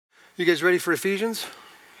You guys ready for Ephesians?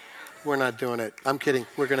 We're not doing it. I'm kidding.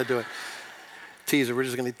 We're going to do it. Teaser. We're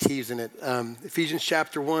just going to tease in it. Ephesians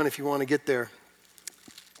chapter 1, if you want to get there.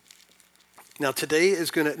 Now, today is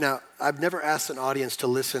going to, I've never asked an audience to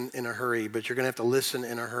listen in a hurry, but you're going to have to listen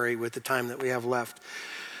in a hurry with the time that we have left.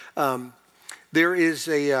 There's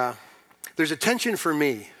a tension for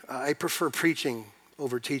me. I prefer preaching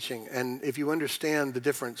over teaching. And if you understand the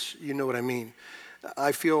difference, you know what I mean.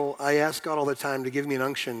 I ask God all the time to give me an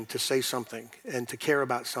unction to say something and to care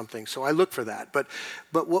about something. So I look for that. But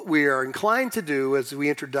what we are inclined to do as we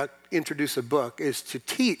introduce a book is to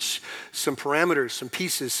teach some parameters, some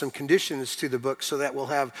pieces, some conditions to the book so that we'll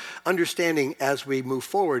have understanding as we move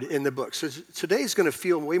forward in the book. So today's going to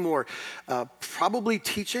feel way more probably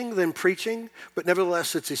teaching than preaching, but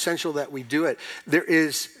nevertheless, it's essential that we do it. There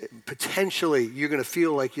is potentially, you're going to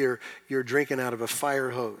feel like you're drinking out of a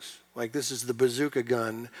fire hose. Like this is the bazooka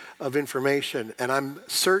gun of information, and I'm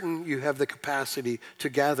certain you have the capacity to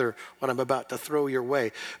gather what I'm about to throw your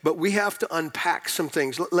way. But we have to unpack some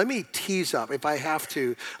things. Let me tease up, if I have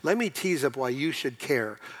to, let me tease up why you should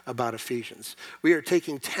care about Ephesians. We are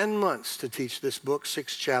taking 10 months to teach this book,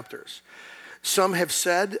 6 chapters. Some have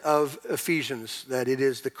said of Ephesians that it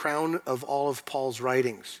is the crown of all of Paul's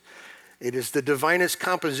writings. It is the divinest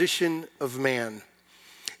composition of man.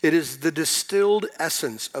 It is the distilled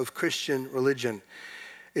essence of Christian religion.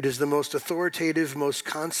 It is the most authoritative, most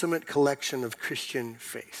consummate collection of Christian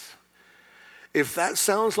faith. If that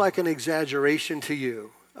sounds like an exaggeration to you,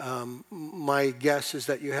 my guess is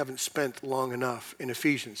that you haven't spent long enough in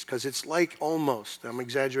Ephesians, because it's like almost, I'm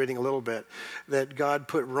exaggerating a little bit, that God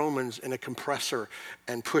put Romans in a compressor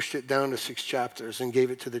and pushed it down to 6 chapters and gave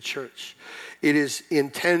it to the church. It is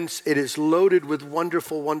intense. It is loaded with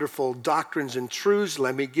wonderful, wonderful doctrines and truths.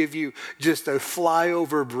 Let me give you just a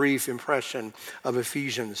flyover brief impression of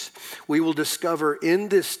Ephesians. We will discover in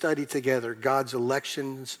this study together God's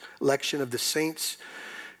election of the saints,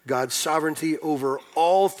 God's sovereignty over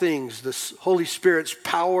all things, the Holy Spirit's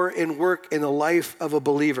power and work in the life of a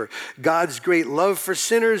believer, God's great love for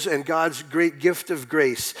sinners, and God's great gift of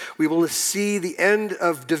grace. We will see the end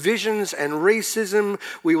of divisions and racism.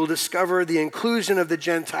 We will discover the inclusion of the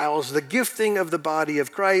Gentiles, the gifting of the body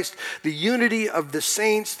of Christ, the unity of the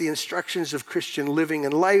saints, the instructions of Christian living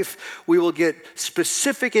and life. We will get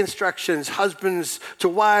specific instructions, husbands to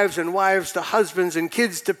wives and wives to husbands and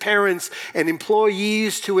kids to parents and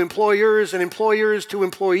employees to employers and employers to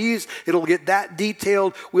employees. It'll get that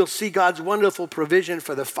detailed. We'll see God's wonderful provision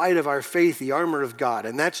for the fight of our faith, the armor of God.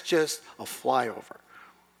 And that's just a flyover.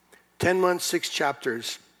 10 months, 6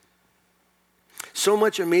 chapters. So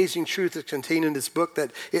much amazing truth is contained in this book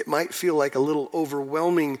that it might feel like a little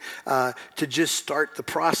overwhelming to just start the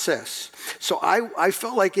process. So I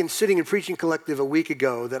felt like in sitting in Preaching Collective a week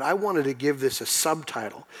ago that I wanted to give this a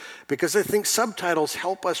subtitle, because I think subtitles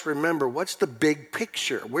help us remember what's the big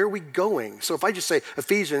picture, where are we going. So if I just say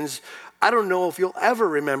Ephesians, I don't know if you'll ever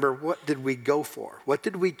remember what did we go for, what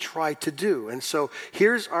did we try to do. And so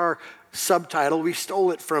here's our subtitle. We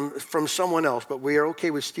stole it from someone else, but we are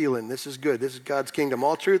okay with stealing. This is good. This is God's kingdom.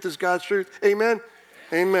 All truth is God's truth. Amen?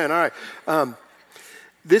 Amen. All right.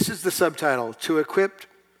 This is the subtitle: To Equip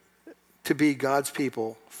to Be God's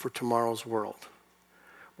People for Tomorrow's World.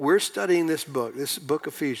 We're studying this book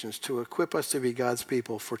Ephesians, to equip us to be God's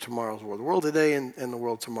people for tomorrow's world. The world today and the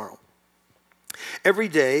world tomorrow. Every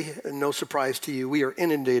day, no surprise to you, we are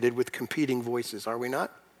inundated with competing voices, are we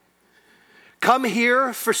not? Come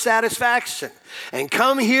here for satisfaction, and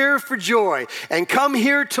come here for joy, and come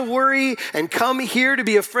here to worry, and come here to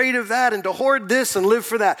be afraid of that, and to hoard this and live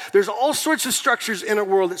for that. There's all sorts of structures in a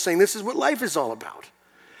world that's saying this is what life is all about.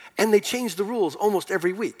 And they change the rules almost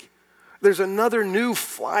every week. There's another new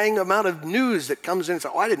flying amount of news that comes in and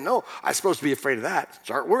says, I didn't know I was supposed to be afraid of that.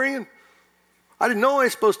 Start worrying. I didn't know I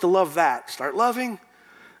was supposed to love that. Start loving.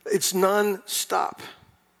 It's nonstop.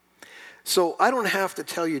 So I don't have to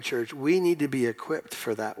tell you, church, we need to be equipped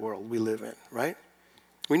for that world we live in, right?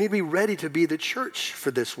 We need to be ready to be the church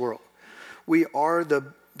for this world. We are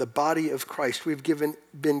the body of Christ. We've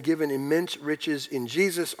been given immense riches in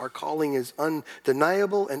Jesus. Our calling is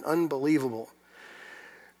undeniable and unbelievable.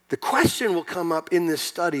 The question will come up in this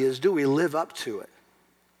study is, do we live up to it?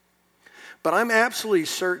 But I'm absolutely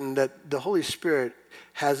certain that the Holy Spirit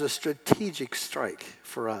has a strategic strike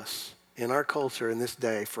for us in our culture in this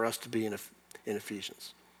day for us to be in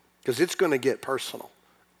Ephesians. Because it's going to get personal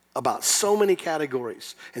about so many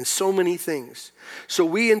categories and so many things. So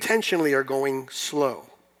we intentionally are going slow.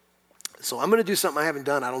 So I'm going to do something I haven't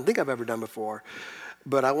done, I don't think I've ever done before,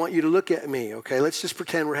 but I want you to look at me, okay? Let's just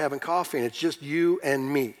pretend we're having coffee and it's just you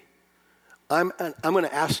and me. I'm going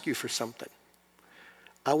to ask you for something.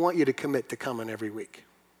 I want you to commit to coming every week.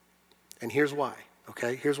 And here's why,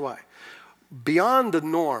 okay? Here's why. Beyond the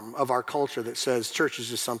norm of our culture that says church is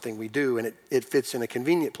just something we do and it fits in a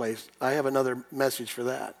convenient place, I have another message for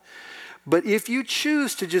that. But if you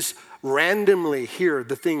choose to just randomly hear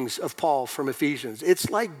the things of Paul from Ephesians,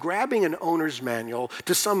 it's like grabbing an owner's manual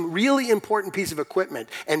to some really important piece of equipment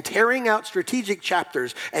and tearing out strategic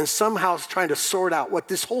chapters and somehow trying to sort out what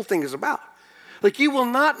this whole thing is about. Like, you will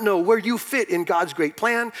not know where you fit in God's great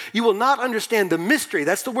plan. You will not understand the mystery.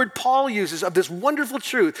 That's the word Paul uses of this wonderful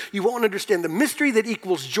truth. You won't understand the mystery that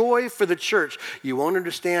equals joy for the church. You won't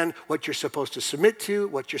understand what you're supposed to submit to,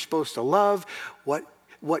 what you're supposed to love, what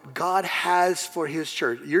God has for his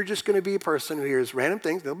church. You're just going to be a person who hears random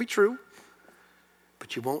things. They'll be true,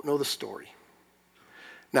 but you won't know the story.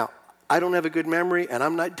 Now, I don't have a good memory, and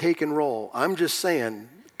I'm not taking roll. I'm just saying,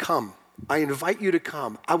 come. I invite you to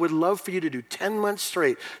come. I would love for you to do 10 months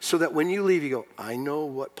straight so that when you leave, you go, I know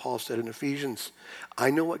what Paul said in Ephesians.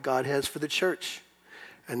 I know what God has for the church.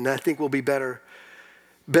 And I think we'll be better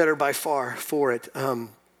by far for it.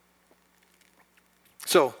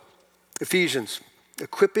 So, Ephesians,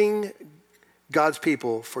 equipping God's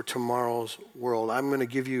people for tomorrow's world. I'm going to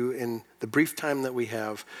give you, in the brief time that we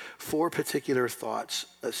have, 4 particular thoughts.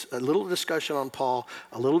 A little discussion on Paul,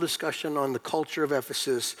 a little discussion on the culture of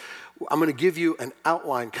Ephesus. I'm going to give you an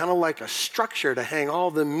outline, kind of like a structure to hang all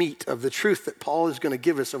the meat of the truth that Paul is going to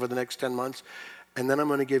give us over the next 10 months. And then I'm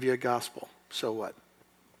going to give you a gospel. So what?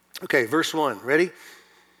 Okay, verse 1. Ready?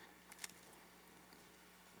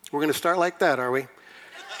 We're going to start like that, are we?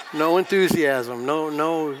 No enthusiasm,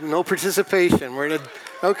 no participation.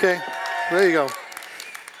 Okay, there you go.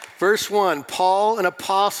 Verse 1, Paul, an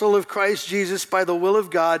apostle of Christ Jesus by the will of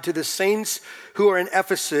God, to the saints who are in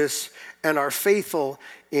Ephesus and are faithful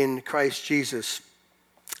in Christ Jesus.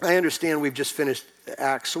 I understand we've just finished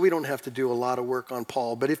Acts, so we don't have to do a lot of work on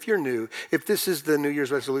Paul. But if you're new, if this is the New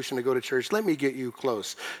Year's resolution to go to church, let me get you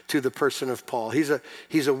close to the person of Paul. He's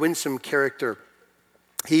a winsome character.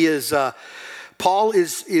 He is... Paul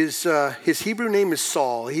is his Hebrew name is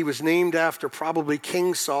Saul. He was named after probably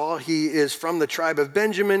King Saul. He is from the tribe of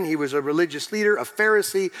Benjamin. He was a religious leader, a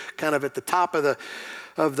Pharisee, kind of at the top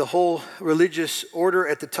of the whole religious order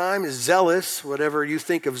at the time. Is zealous, whatever you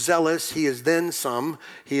think of zealous, he is then some.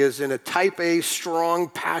 He is in a type A, strong,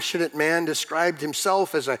 passionate man, described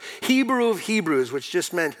himself as a Hebrew of Hebrews, which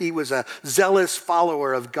just meant he was a zealous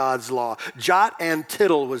follower of God's law. Jot and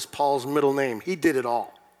tittle was Paul's middle name. He did it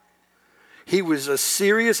all. He was as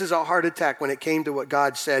serious as a heart attack when it came to what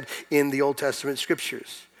God said in the Old Testament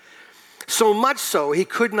scriptures. So much so, he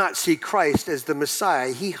could not see Christ as the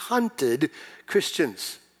Messiah. He hunted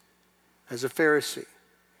Christians as a Pharisee.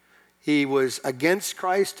 He was against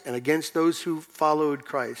Christ and against those who followed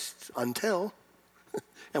Christ until,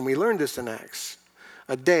 and we learned this in Acts,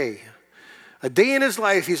 a day in his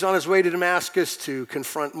life, he's on his way to Damascus to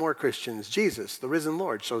confront more Christians. Jesus, the risen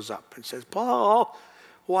Lord, shows up and says, Paul,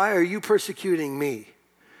 why are you persecuting me?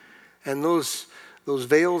 And those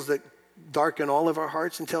veils that darken all of our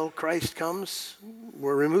hearts until Christ comes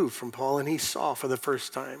were removed from Paul, and he saw for the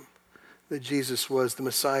first time that Jesus was the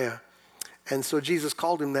Messiah. And so Jesus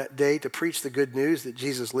called him that day to preach the good news that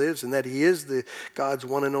Jesus lives and that he is God's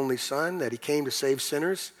one and only Son, that he came to save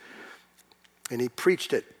sinners. And he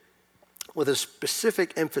preached it with a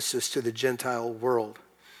specific emphasis to the Gentile world.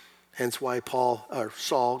 Hence why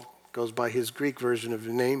Saul goes by his Greek version of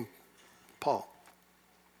the name, Paul.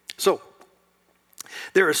 So,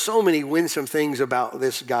 there are so many winsome things about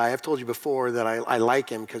this guy. I've told you before that I like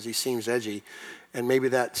him because he seems edgy. And maybe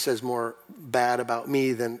that says more bad about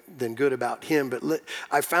me than good about him. But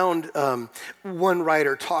I found one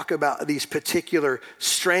writer talk about these particular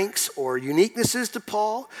strengths or uniquenesses to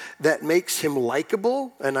Paul that makes him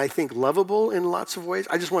likable and I think lovable in lots of ways.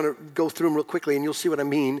 I just want to go through them real quickly and you'll see what I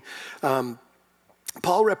mean.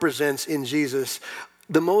 Paul represents in Jesus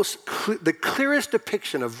the clearest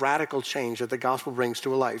depiction of radical change that the gospel brings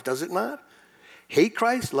to a life, does it not? Hate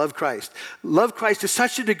Christ, love Christ. Love Christ to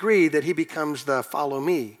such a degree that he becomes the follow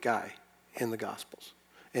me guy in the Gospels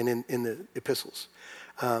and in the epistles.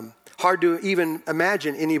 Hard to even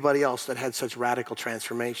imagine anybody else that had such radical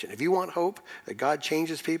transformation. If you want hope, that God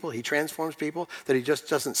changes people, he transforms people, that he just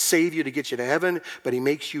doesn't save you to get you to heaven, but he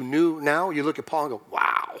makes you new now, you look at Paul and go,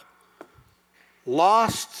 wow.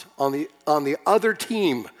 Lost on the other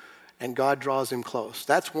team, and God draws him close.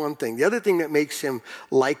 That's one thing. The other thing that makes him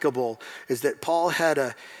likable is that Paul had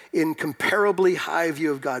an incomparably high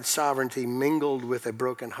view of God's sovereignty mingled with a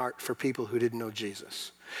broken heart for people who didn't know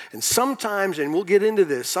Jesus. And sometimes, and we'll get into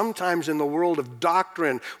this, sometimes in the world of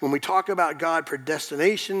doctrine, when we talk about God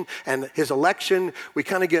predestination and his election, we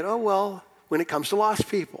kind of get, oh, well, when it comes to lost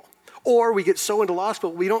people. Or we get so into lost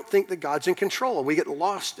people, we don't think that God's in control. We get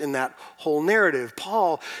lost in that whole narrative.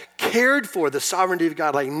 Paul cared for the sovereignty of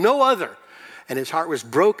God like no other. And his heart was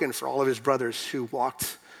broken for all of his brothers who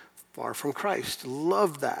walked far from Christ.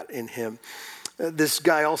 Loved that in him. This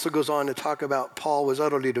guy also goes on to talk about Paul was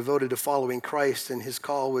utterly devoted to following Christ, and his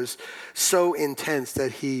call was so intense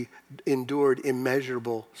that he endured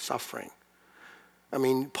immeasurable suffering. I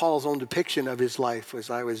mean, Paul's own depiction of his life was,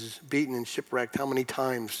 I was beaten and shipwrecked how many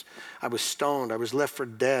times? I was stoned. I was left for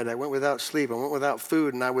dead. I went without sleep. I went without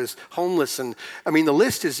food, and I was homeless. And I mean, the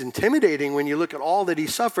list is intimidating when you look at all that he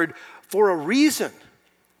suffered for a reason,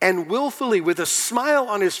 and willfully with a smile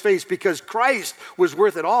on his face because Christ was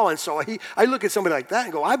worth it all. And so I look at somebody like that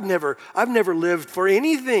and go, I've never lived for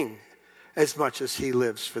anything as much as he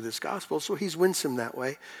lives for this gospel. So he's winsome that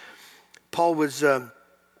way. Paul wasn't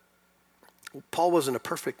a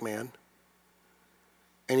perfect man,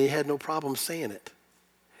 and he had no problem saying it.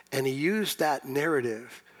 And he used that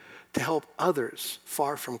narrative to help others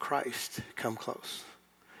far from Christ come close.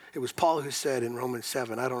 It was Paul who said in Romans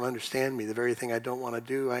 7, I don't understand me. The very thing I don't want to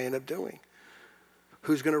do, I end up doing.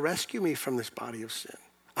 Who's going to rescue me from this body of sin?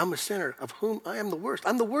 I'm a sinner of whom I am the worst.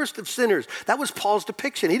 I'm the worst of sinners. That was Paul's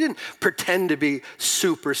depiction. He didn't pretend to be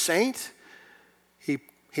super saint. He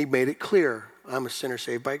made it clear, I'm a sinner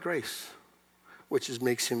saved by grace, which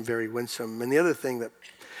makes him very winsome. And the other thing that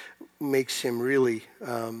makes him really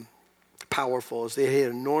powerful is that he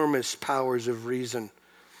had enormous powers of reason.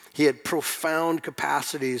 He had profound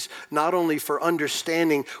capacities, not only for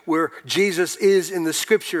understanding where Jesus is in the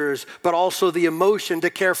scriptures, but also the emotion to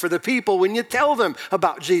care for the people when you tell them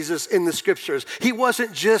about Jesus in the scriptures. He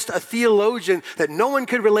wasn't just a theologian that no one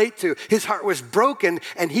could relate to. His heart was broken,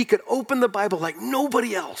 and he could open the Bible like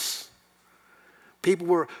nobody else. People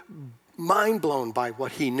were mind blown by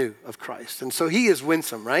what he knew of Christ. And so he is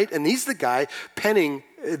winsome, right? And he's the guy penning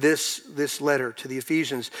this letter to the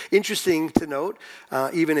Ephesians. Interesting to note,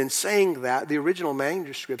 even in saying that, the original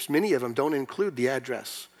manuscripts, many of them don't include the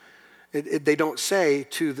address. They don't say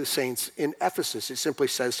to the saints in Ephesus. It simply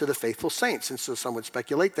says to the faithful saints. And so some would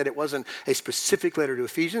speculate that it wasn't a specific letter to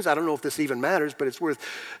Ephesians. I don't know if this even matters, but it's worth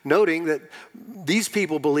noting that these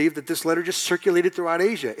people believe that this letter just circulated throughout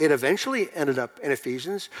Asia. It eventually ended up in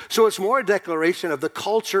Ephesians. So it's more a declaration of the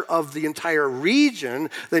culture of the entire region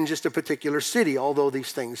than just a particular city, although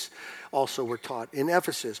these things also were taught in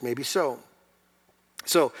Ephesus. Maybe so.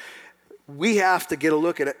 So we have to get a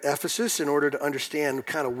look at Ephesus in order to understand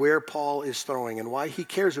kind of where Paul is throwing and why he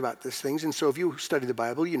cares about these things. And so if you study the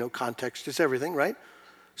Bible, you know context is everything, right?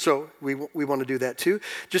 So we want to do that too.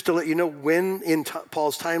 Just to let you know, when in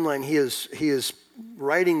Paul's timeline he is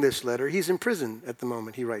writing this letter, he's in prison at the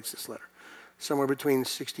moment he writes this letter. Somewhere between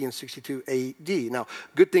 60 and 62 A.D. Now,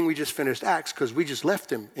 good thing we just finished Acts because we just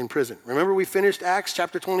left him in prison. Remember we finished Acts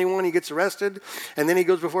chapter 21, he gets arrested, and then he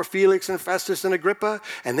goes before Felix and Festus and Agrippa,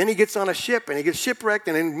 and then he gets on a ship, and he gets shipwrecked,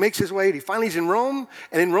 and then makes his way, finally he's in Rome,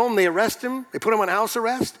 and in Rome they arrest him, they put him on house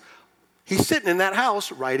arrest. He's sitting in that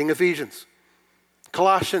house writing Ephesians,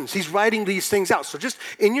 Colossians. He's writing these things out. So just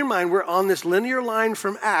in your mind, we're on this linear line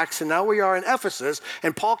from Acts, and now we are in Ephesus,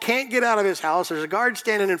 and Paul can't get out of his house. There's a guard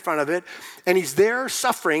standing in front of it, and he's there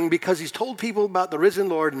suffering because he's told people about the risen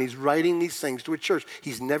Lord, and he's writing these things to a church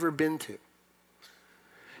he's never been to.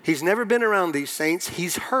 He's never been around these saints.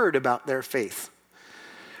 He's heard about their faith,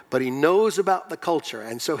 but he knows about the culture.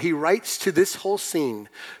 And so he writes to this whole scene,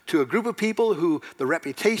 to a group of people who the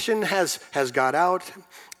reputation has got out,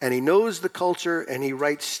 and he knows the culture, and he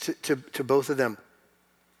writes to both of them.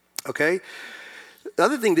 Okay? The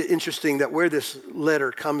other thing interesting that where this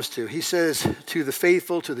letter comes to, he says to the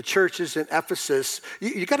faithful, to the churches in Ephesus,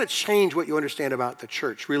 you got to change what you understand about the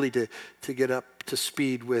church, really to get up to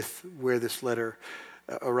speed with where this letter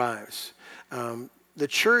arrives. The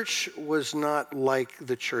church was not like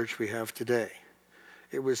the church we have today.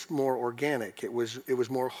 It was more organic. It was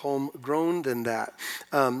more homegrown than that.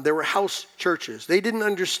 There were house churches. They didn't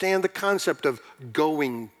understand the concept of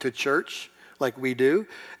going to church like we do.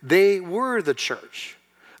 They were the church.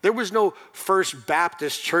 There was no First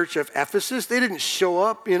Baptist Church of Ephesus. They didn't show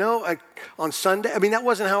up, on Sunday. I mean, that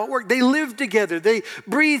wasn't how it worked. They lived together. They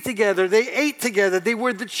breathed together. They ate together. They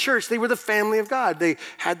were the church. They were the family of God. They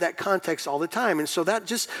had that context all the time. And so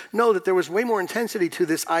just know that there was way more intensity to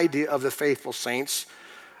this idea of the faithful saints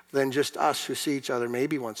than just us who see each other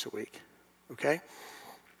maybe once a week, okay?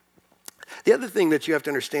 The other thing that you have to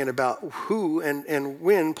understand about who and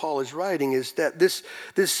when Paul is writing is that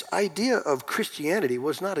this idea of Christianity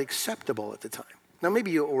was not acceptable at the time. Now,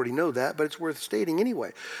 maybe you already know that, but it's worth stating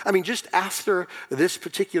anyway. I mean, just after this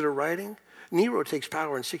particular writing, Nero takes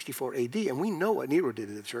power in 64 AD, and we know what Nero did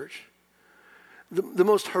to the church. the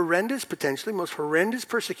most horrendous, potentially most horrendous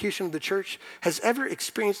persecution of the church has ever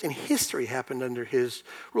experienced in history happened under his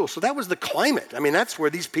rule. So that was the climate. I mean, that's where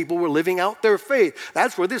these people were living out their faith.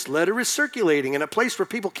 That's where this letter is circulating, in a place where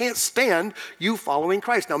people can't stand you following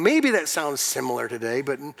Christ. Now, maybe that sounds similar today,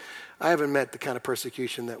 but I haven't met the kind of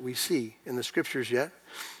persecution that we see in the scriptures yet.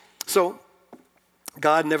 So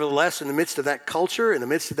God, nevertheless, in the midst of that culture, in the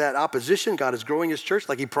midst of that opposition, God is growing his church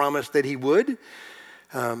like he promised that he would.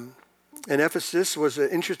 And Ephesus was an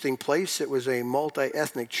interesting place. It was a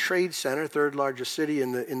multi-ethnic trade center, third largest city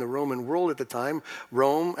in the Roman world at the time.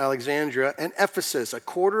 Rome, Alexandria, and Ephesus,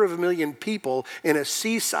 250,000 people in a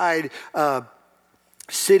seaside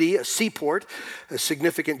city, a seaport, a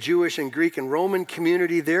significant Jewish and Greek and Roman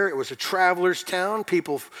community there. It was a traveler's town.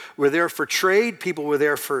 People were there for trade. People were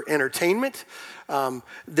there for entertainment.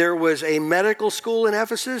 There was a medical school in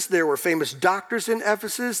Ephesus. There were famous doctors in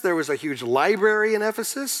Ephesus. There was a huge library in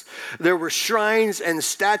Ephesus. There were shrines and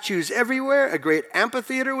statues everywhere. A great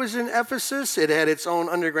amphitheater was in Ephesus. It had its own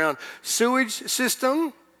underground sewage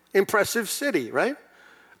system. Impressive city, right?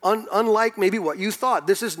 Unlike maybe what you thought.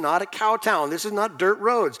 This is not a cow town. This is not dirt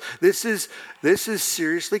roads. This is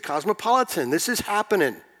seriously cosmopolitan. This is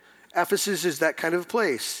happening. Ephesus is that kind of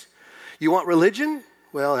place. You want religion?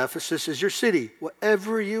 Well, Ephesus is your city.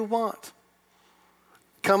 Whatever you want.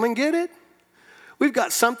 Come and get it. We've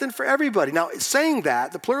got something for everybody. Now, saying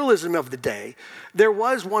that, the pluralism of the day, there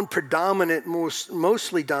was one predominant,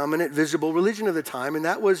 mostly dominant, visible religion of the time, and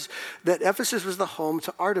that was that Ephesus was the home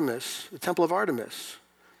to Artemis, the temple of Artemis.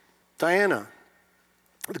 Diana,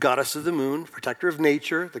 the goddess of the moon, protector of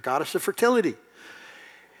nature, the goddess of fertility.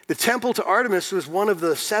 The temple to Artemis was one of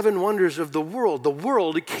the 7 wonders of the world. The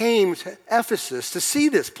world came to Ephesus to see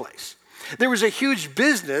this place. There was a huge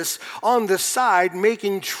business on the side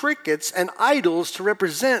making trinkets and idols to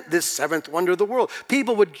represent this 7th wonder of the world.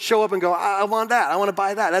 People would show up and go, I want that. I want to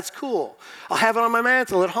buy that. That's cool. I'll have it on my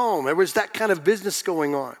mantle at home. There was that kind of business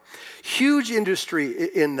going on. Huge industry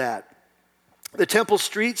in that. The temple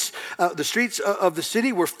streets, the streets of the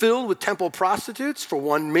city were filled with temple prostitutes for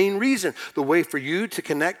one main reason. The way for you to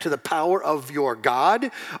connect to the power of your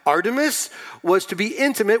god, Artemis, was to be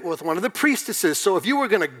intimate with one of the priestesses. So if you were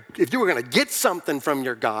going to get something from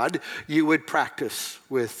your god, you would practice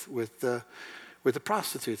with the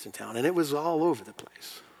prostitutes in town, and it was all over the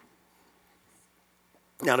place.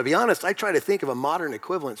 Now, to be honest, I try to think of a modern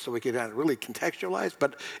equivalent so we could really contextualize,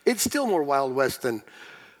 but it's still more Wild West than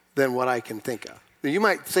what I can think of. You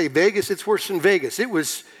might say Vegas, it's worse than Vegas. It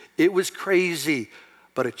was crazy,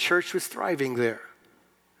 but a church was thriving there.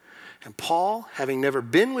 And Paul, having never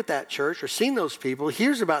been with that church or seen those people,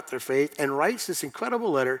 hears about their faith and writes this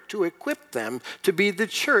incredible letter to equip them to be the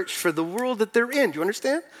church for the world that they're in. Do you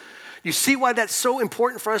understand? You see why that's so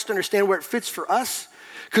important for us to understand where it fits for us?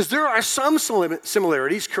 Because there are some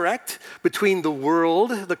similarities, correct, between the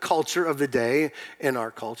world, the culture of the day, and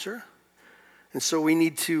our culture. And so we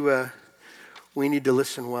need to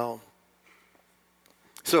listen well.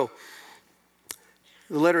 So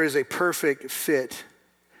the letter is a perfect fit.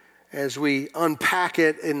 As we unpack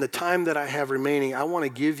it in the time that I have remaining, I want to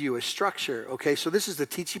give you a structure, okay? So this is the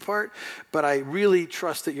teachy part, but I really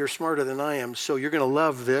trust that you're smarter than I am, so you're going to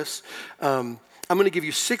love this. I'm going to give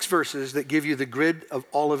you 6 verses that give you the grid of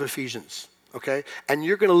all of Ephesians, okay? And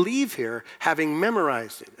you're going to leave here having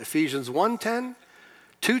memorized it. Ephesians 1:10,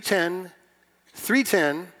 2:10,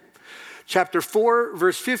 3:10, chapter 4,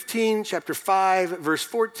 verse 15, chapter 5, verse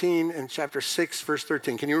 14, and chapter 6, verse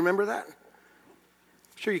 13. Can you remember that?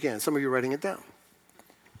 Sure you can. Some of you are writing it down.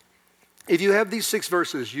 If you have these 6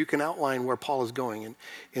 verses, you can outline where Paul is going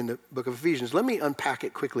in the book of Ephesians. Let me unpack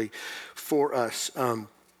it quickly for us.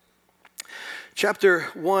 Chapter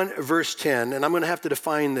 1, verse 10, and I'm going to have to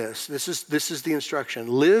define this. This is the instruction.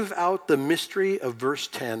 Live out the mystery of verse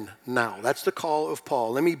 10 now. That's the call of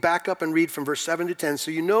Paul. Let me back up and read from verse 7 to 10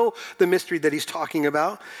 so you know the mystery that he's talking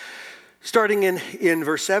about. Starting in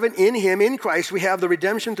verse 7, in him, in Christ, we have the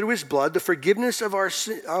redemption through his blood, the forgiveness of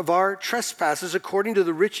our trespasses according to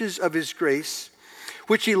the riches of his grace,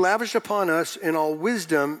 which he lavished upon us in all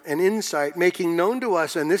wisdom and insight, making known to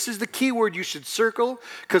us, and this is the key word you should circle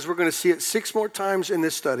because we're going to see it 6 more times in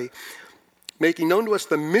this study, making known to us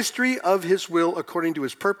the mystery of his will according to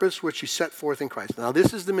his purpose, which he set forth in Christ. Now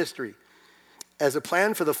this is the mystery, as a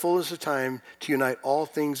plan for the fullness of time to unite all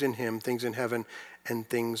things in him, things in heaven and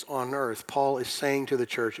things on earth. Paul is saying to the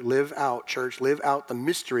church, live out the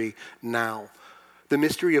mystery now. The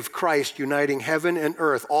mystery of Christ uniting heaven and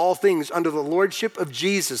earth, all things under the lordship of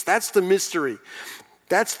Jesus. That's the mystery.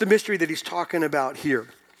 That's the mystery that he's talking about here.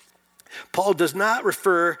 Paul does not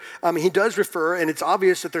refer, he does refer, and it's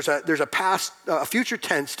obvious that there's a past, a future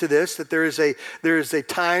tense to this, that there is a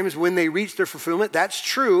times when they reach their fulfillment. That's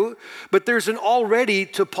true, but there's an already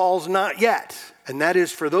to Paul's not yet. And that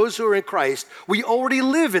is for those who are in Christ, we already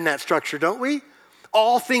live in that structure, don't we?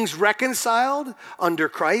 All things reconciled under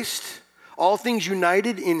Christ, all things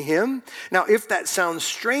united in him. Now, if that sounds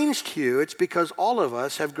strange to you, it's because all of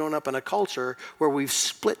us have grown up in a culture where we've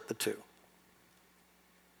split the two.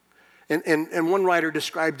 And one writer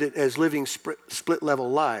described it as living split-level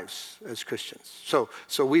lives as Christians.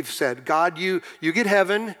 So we've said, God, you get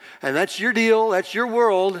heaven, and that's your deal, that's your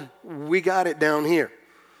world. We got it down here.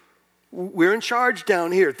 We're in charge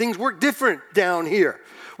down here. Things work different down here.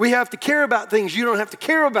 We have to care about things you don't have to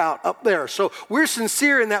care about up there. So we're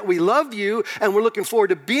sincere in that we love you, and we're looking forward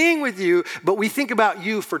to being with you, but we think about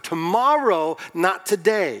you for tomorrow, not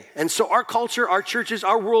today. And so our culture, our churches,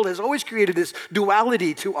 our world has always created this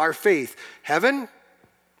duality to our faith, heaven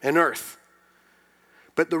and earth.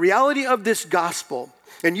 But the reality of this gospel,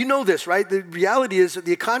 and you know this, right? The reality is that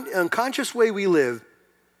the unconscious way we live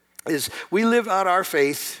is we live out our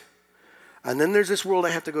faith, and then there's this world I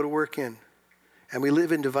have to go to work in. And we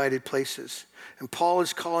live in divided places. And Paul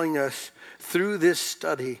is calling us through this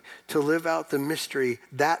study to live out the mystery,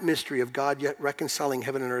 that mystery of God yet reconciling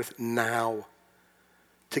heaven and earth now,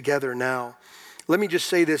 together now. Let me just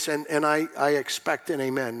say this, and I expect an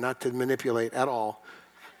amen, not to manipulate at all.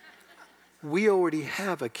 We already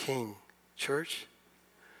have a king, church.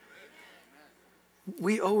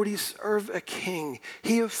 We already serve a king.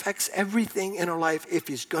 He affects everything in our life if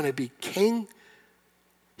he's going to be king.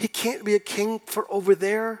 He can't be a king for over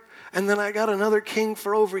there, and then I got another king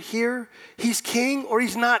for over here. He's king or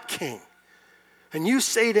he's not king. And you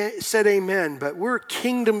said amen, but we're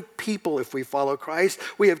kingdom people if we follow Christ.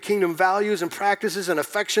 We have kingdom values and practices and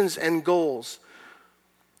affections and goals.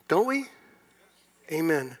 Don't we?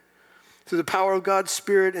 Amen. Through the power of God's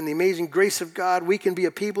Spirit and the amazing grace of God, we can be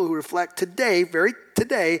a people who reflect today, very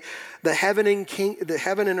today, the heaven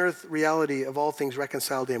and earth reality of all things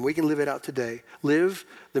reconciled in. We can live it out today. Live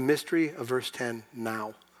the mystery of verse 10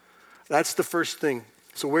 now. That's the first thing.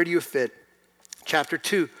 So where do you fit? Chapter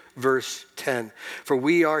 2, verse 10. For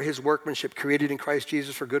we are his workmanship, created in Christ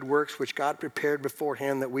Jesus for good works, which God prepared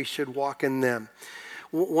beforehand that we should walk in them.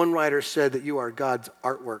 One writer said that you are God's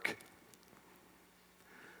artwork.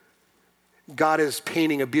 God is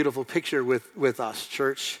painting a beautiful picture with us,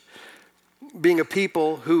 church. Being a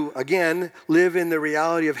people who, again, live in the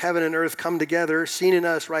reality of heaven and earth come together, seen in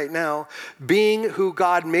us right now. Being who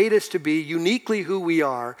God made us to be, uniquely who we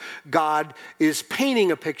are, God is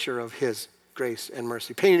painting a picture of his grace and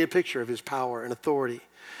mercy, painting a picture of his power and authority.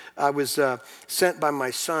 I was sent by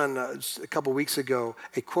my son a couple weeks ago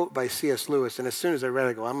a quote by C.S. Lewis, and as soon as I read it,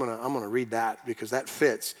 I go, I'm gonna read that because that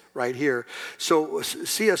fits right here. So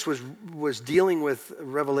C.S. was dealing with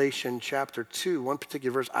Revelation chapter 2, one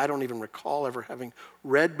particular verse I don't even recall ever having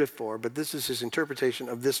read before, but this is his interpretation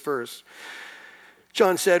of this verse.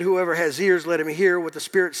 John said, "Whoever has ears, let him hear what the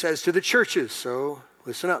Spirit says to the churches." So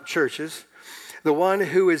listen up, churches. The one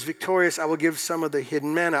who is victorious, I will give some of the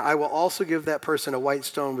hidden manna. I will also give that person a white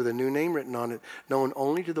stone with a new name written on it, known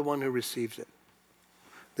only to the one who receives it.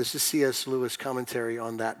 This is C.S. Lewis' commentary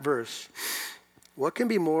on that verse. What can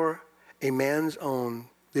be more a man's own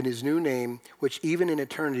than his new name, which even in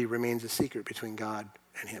eternity remains a secret between God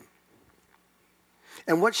and him?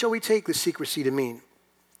 And what shall we take the secrecy to mean?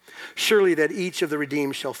 Surely that each of the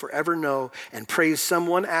redeemed shall forever know and praise some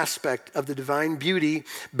one aspect of the divine beauty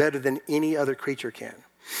better than any other creature can.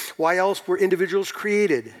 Why else were individuals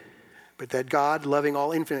created? But that God, loving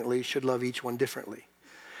all infinitely, should love each one differently.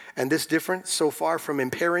 And this difference, so far from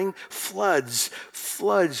impairing, floods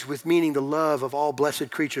with meaning the love of all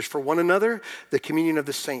blessed creatures for one another, the communion of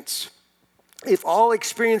the saints. If all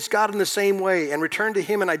experienced God in the same way and returned to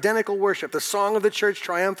him in identical worship, the song of the church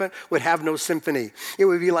triumphant would have no symphony. It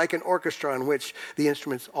would be like an orchestra in which the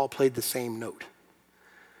instruments all played the same note.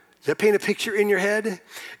 Does that paint a picture in your head?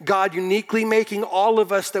 God uniquely making all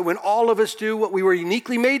of us, that when all of us do what we were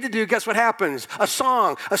uniquely made to do, guess what happens? A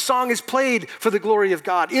song is played for the glory of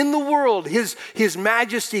God. In the world, his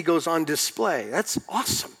majesty goes on display. That's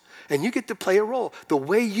awesome. And you get to play a role the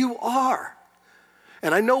way you are.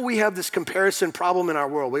 And I know we have this comparison problem in our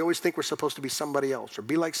world. We always think we're supposed to be somebody else or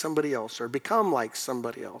be like somebody else or become like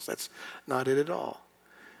somebody else. That's not it at all.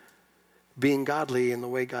 Being godly in the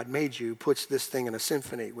way God made you puts this thing in a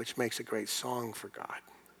symphony, which makes a great song for God.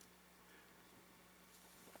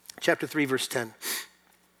 Chapter 3, verse 10.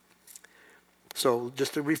 So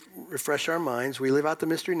just to refresh our minds, we live out the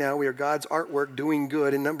mystery now. We are God's artwork doing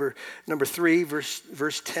good. In number 3,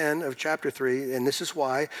 verse 10 of chapter 3, and this is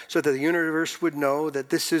why, so that the universe would know that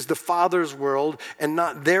this is the Father's world and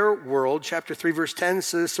not their world. Chapter 3, verse 10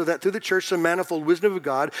 says, so that through the church the manifold wisdom of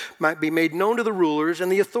God might be made known to the rulers and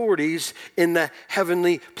the authorities in the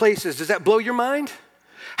heavenly places. Does that blow your mind?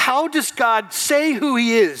 How does God say who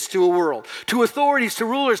he is to a world, to authorities, to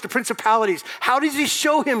rulers, to principalities? How does he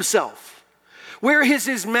show himself? Where is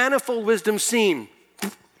his manifold wisdom seen?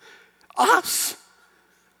 Us.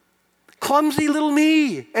 Clumsy little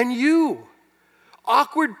me and you.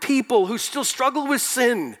 Awkward people who still struggle with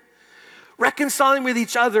sin. Reconciling with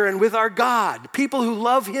each other and with our God. People who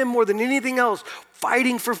love him more than anything else.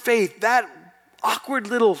 Fighting for faith. That awkward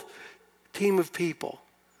little team of people.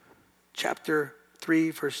 Chapter 3,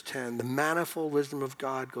 verse 10. The manifold wisdom of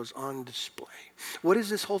God goes on display. What is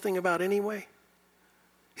this whole thing about anyway?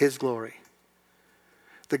 His glory.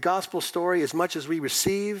 The gospel story, as much as we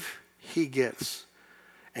receive, he gets.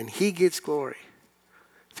 And he gets glory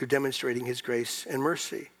through demonstrating his grace and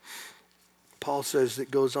mercy. Paul says it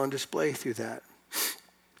goes on display through that.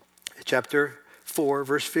 Chapter 4,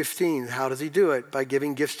 verse 15. How does he do it? By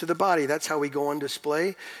giving gifts to the body. That's how we go on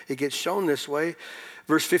display. It gets shown this way.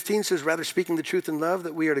 Verse 15 says, rather speaking the truth in love,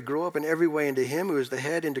 that we are to grow up in every way into him who is the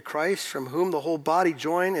head, into Christ, from whom the whole body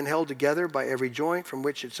joined and held together by every joint from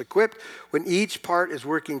which it's equipped, when each part is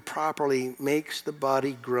working properly, makes the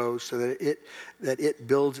body grow so that it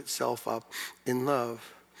builds itself up in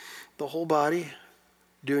love. The whole body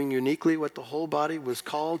doing uniquely what the whole body was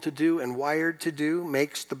called to do and wired to do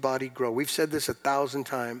makes the body grow. We've said this 1,000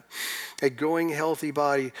 times. A growing, healthy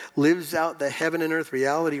body lives out the heaven and earth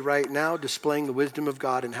reality right now, displaying the wisdom of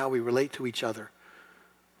God and how we relate to each other.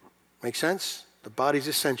 Make sense? The body's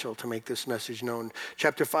essential to make this message known.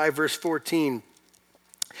 Chapter 5, verse 14.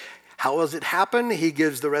 How does it happen? He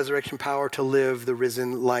gives the resurrection power to live the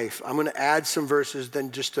risen life. I'm going to add some verses then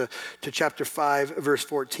just to chapter 5, verse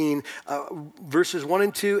 14. Verses 1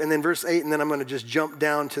 and 2, and then verse 8, and then I'm going to just jump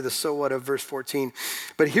down to the so what of verse 14.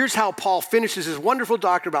 But here's how Paul finishes his wonderful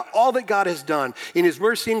doctrine about all that God has done in his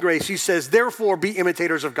mercy and grace. He says, therefore, be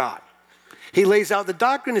imitators of God. He lays out the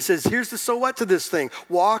doctrine and says, here's the so what to this thing.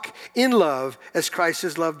 Walk in love as Christ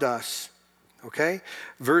has loved us. Okay?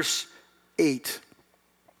 Verse 8.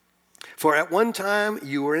 For at one time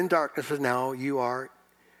you were in darkness, but now you are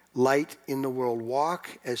light in the world.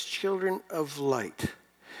 Walk as children of light.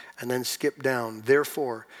 And then skip down.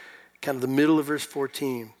 Therefore, kind of the middle of verse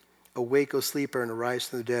 14. Awake, O sleeper, and arise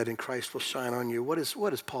from the dead, and Christ will shine on you. What is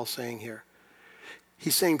Paul saying here?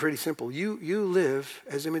 He's saying pretty simple. You live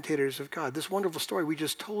as imitators of God. This wonderful story we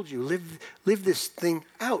just told you. Live this thing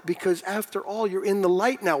out, because after all, you're in the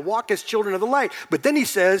light now. Walk as children of the light. But then he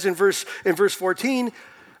says in verse 14,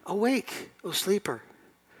 awake, O sleeper,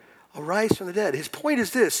 arise from the dead. His point is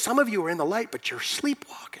this: some of you are in the light, but you're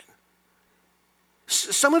sleepwalking.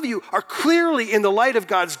 Some of you are clearly in the light of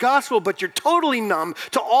God's gospel, but you're totally numb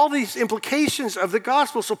to all these implications of the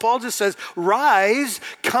gospel. So Paul just says, rise,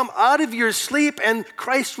 come out of your sleep, and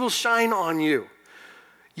Christ will shine on you.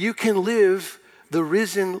 You can live the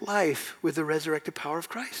risen life with the resurrected power of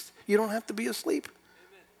Christ. You don't have to be asleep.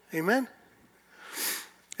 Amen?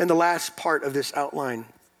 And the last part of this outline,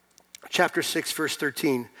 chapter 6, verse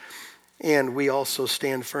 13, and we also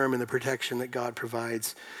stand firm in the protection that God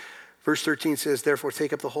provides. Verse 13 says, therefore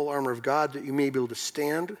take up the whole armor of God, that you may be able to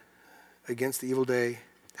stand against the evil day,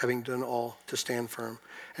 having done all to stand firm.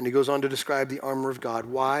 And he goes on to describe the armor of God.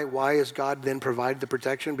 Why? Why has God then provided the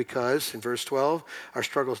protection? Because, in verse 12, our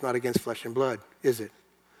struggle is not against flesh and blood, is it?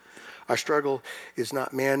 Our struggle is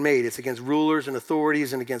not man-made. It's against rulers and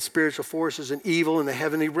authorities and against spiritual forces and evil in the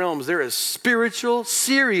heavenly realms. There is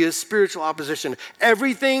serious spiritual opposition.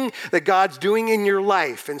 Everything that God's doing in your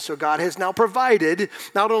life. And so God has now provided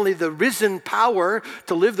not only the risen power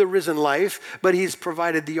to live the risen life, but he's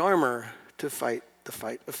provided the armor to fight the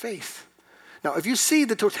fight of faith. Now, if you see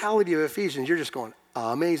the totality of Ephesians, you're just going,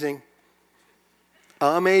 amazing.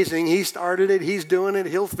 Amazing. He started it. He's doing it.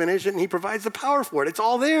 He'll finish it. And he provides the power for it. It's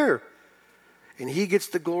all there. And he gets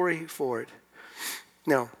the glory for it.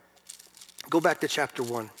 Now, go back to chapter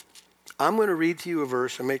 1. I'm going to read to you a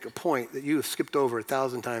verse and make a point that you have skipped over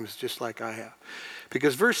 1,000 times just like I have.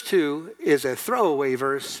 Because verse 2 is a throwaway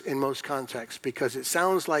verse in most contexts because it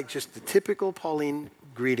sounds like just the typical Pauline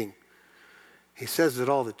greeting. He says it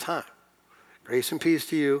all the time. Grace and peace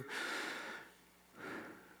to you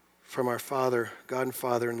from our Father, God and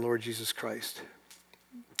Father, and Lord Jesus Christ.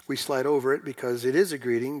 We slide over it because it is a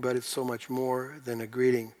greeting, but it's so much more than a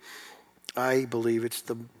greeting. I believe it's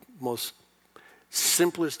the most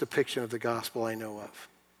simplest depiction of the gospel I know of.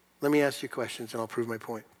 Let me ask you questions and I'll prove my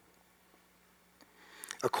point.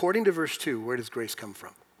 According to verse 2, where does grace come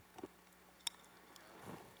from?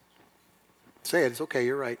 Say it. It's okay.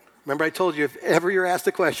 You're right. Remember I told you if ever you're asked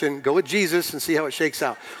a question, go with Jesus and see how it shakes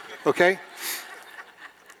out. Okay?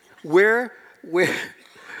 Where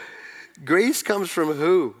grace comes from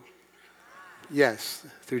who? Yes,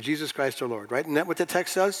 through Jesus Christ our Lord, right? Isn't that what the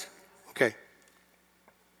text says? Okay.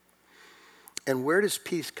 And where does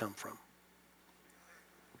peace come from?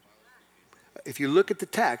 If you look at the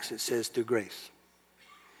text, it says through grace.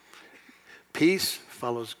 Peace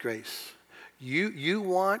follows grace. You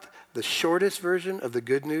want the shortest version of the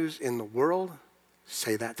good news in the world?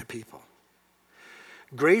 Say that to people.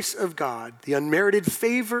 Grace of God, the unmerited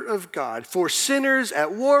favor of God for sinners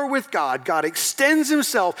at war with God. God extends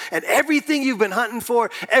himself, and everything you've been hunting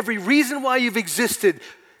for, every reason why you've existed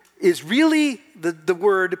is really the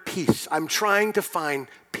word peace. I'm trying to find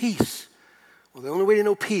peace. Well, the only way to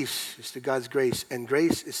know peace is through God's grace, and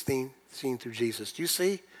grace is seen through Jesus. Do you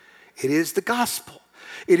see? It is the gospel.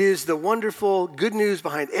 It is the wonderful good news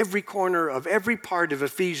behind every corner of every part of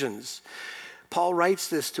Ephesians. Paul writes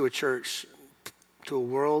this to a church, to a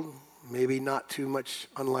world maybe not too much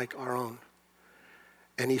unlike our own.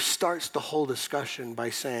 And he starts the whole discussion by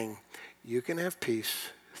saying, you can have peace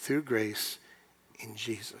through grace in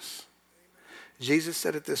Jesus. Jesus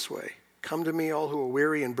said it this way, come to me all who are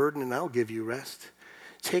weary and burdened, and I'll give you rest.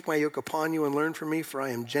 Take my yoke upon you and learn from me, for I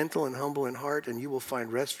am gentle and humble in heart, and you will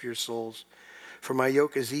find rest for your souls. For my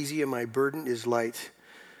yoke is easy and my burden is light.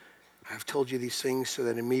 I've told you these things so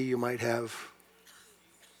that in me you might have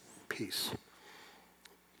peace.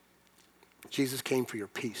 Jesus came for your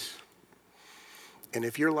peace. And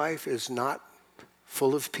if your life is not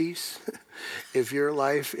full of peace, if your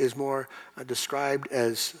life is more described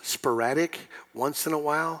as sporadic, once in a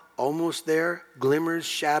while, almost there, glimmers,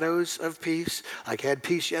 shadows of peace, like had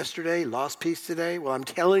peace yesterday, lost peace today, well, I'm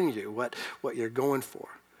telling you what you're going for.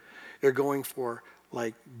 You're going for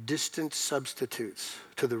like distant substitutes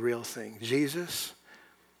to the real thing. Jesus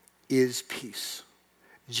is peace.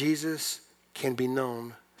 Jesus can be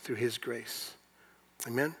known through his grace.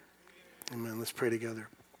 Amen? Amen. Let's pray together.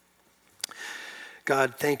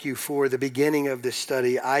 God, thank you for the beginning of this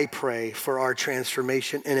study. I pray for our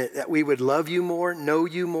transformation in it, that we would love you more, know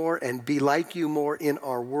you more, and be like you more in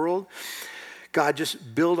our world. God,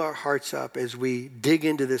 just build our hearts up as we dig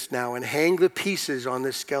into this now and hang the pieces on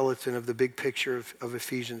this skeleton of the big picture of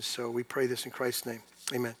Ephesians. So we pray this in Christ's name.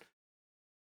 Amen.